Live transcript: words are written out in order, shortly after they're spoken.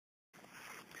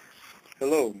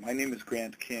Hello, my name is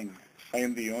Grant King. I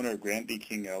am the owner of Grant D.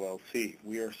 King, LLC.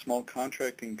 We are a small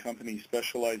contracting company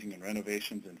specializing in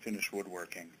renovations and finished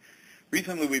woodworking.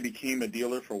 Recently, we became a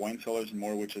dealer for Wine Cellars &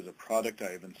 More, which is a product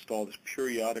I have installed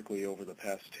periodically over the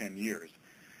past 10 years.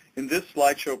 In this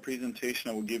slideshow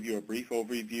presentation, I will give you a brief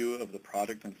overview of the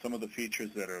product and some of the features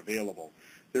that are available.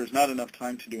 There is not enough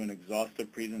time to do an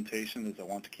exhaustive presentation, as I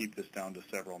want to keep this down to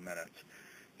several minutes.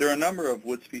 There are a number of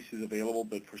wood species available,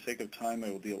 but for sake of time,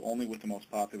 I will deal only with the most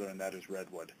popular, and that is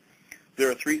redwood. There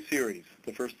are three series.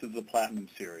 The first is the Platinum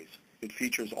series. It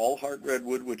features all heart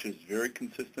redwood, which is very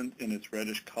consistent in its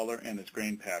reddish color and its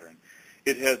grain pattern.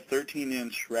 It has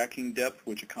 13-inch racking depth,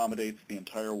 which accommodates the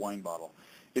entire wine bottle.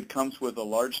 It comes with a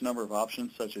large number of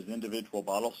options, such as individual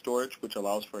bottle storage, which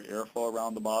allows for airflow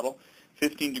around the bottle,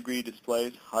 15-degree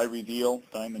displays, high reveal,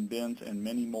 diamond bins, and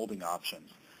many molding options.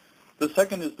 The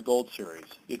second is the Gold series.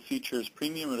 It features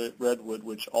premium redwood,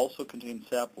 which also contains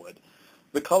sapwood.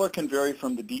 The color can vary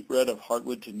from the deep red of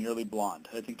heartwood to nearly blonde.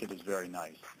 I think it is very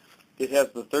nice. It has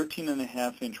the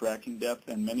 13.5-inch racking depth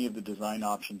and many of the design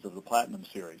options of the Platinum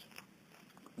series.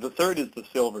 The third is the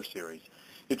Silver series.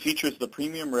 It features the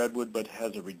premium redwood but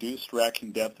has a reduced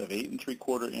racking depth of 8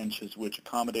 3/4 inches, which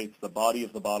accommodates the body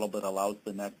of the bottle but allows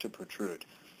the neck to protrude.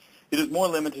 It is more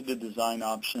limited to design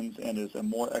options and is a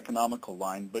more economical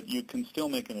line, but you can still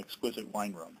make an exquisite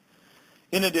wine room.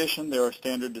 In addition, there are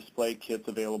standard display kits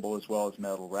available as well as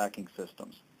metal racking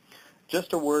systems.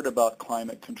 Just a word about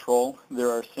climate control.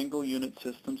 There are single unit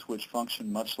systems which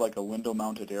function much like a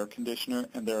window-mounted air conditioner,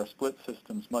 and there are split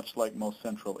systems much like most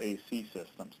central AC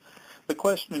systems. The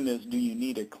question is, do you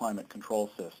need a climate control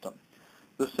system?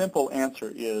 The simple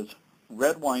answer is,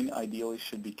 red wine ideally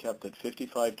should be kept at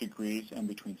 55 degrees and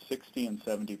between 60 and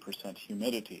 70%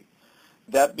 humidity.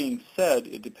 That being said,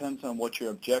 it depends on what your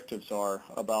objectives are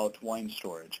about wine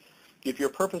storage. If your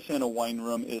purpose in a wine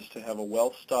room is to have a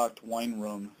well-stocked wine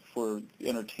room for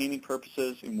entertaining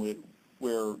purposes and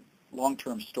where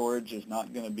long-term storage is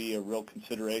not going to be a real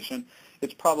consideration,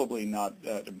 it's probably not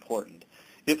that important.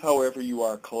 If, however, you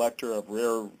are a collector of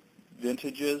rare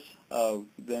vintages,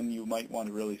 then you might want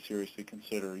to really seriously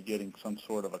consider getting some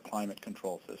sort of a climate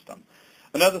control system.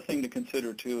 Another thing to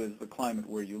consider, too, is the climate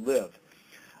where you live.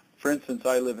 For instance,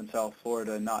 I live in South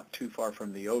Florida, not too far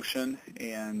from the ocean,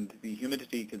 and the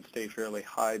humidity can stay fairly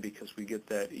high because we get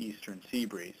that eastern sea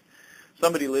breeze.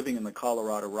 Somebody living in the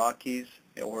Colorado Rockies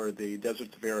or the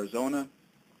deserts of Arizona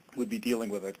would be dealing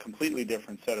with a completely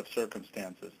different set of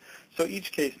circumstances. So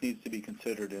each case needs to be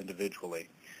considered individually.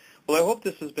 Well, I hope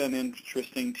this has been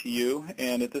interesting to you,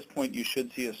 and at this point you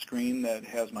should see a screen that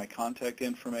has my contact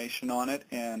information on it,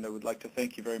 and I would like to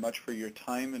thank you very much for your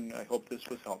time, and I hope this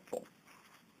was helpful.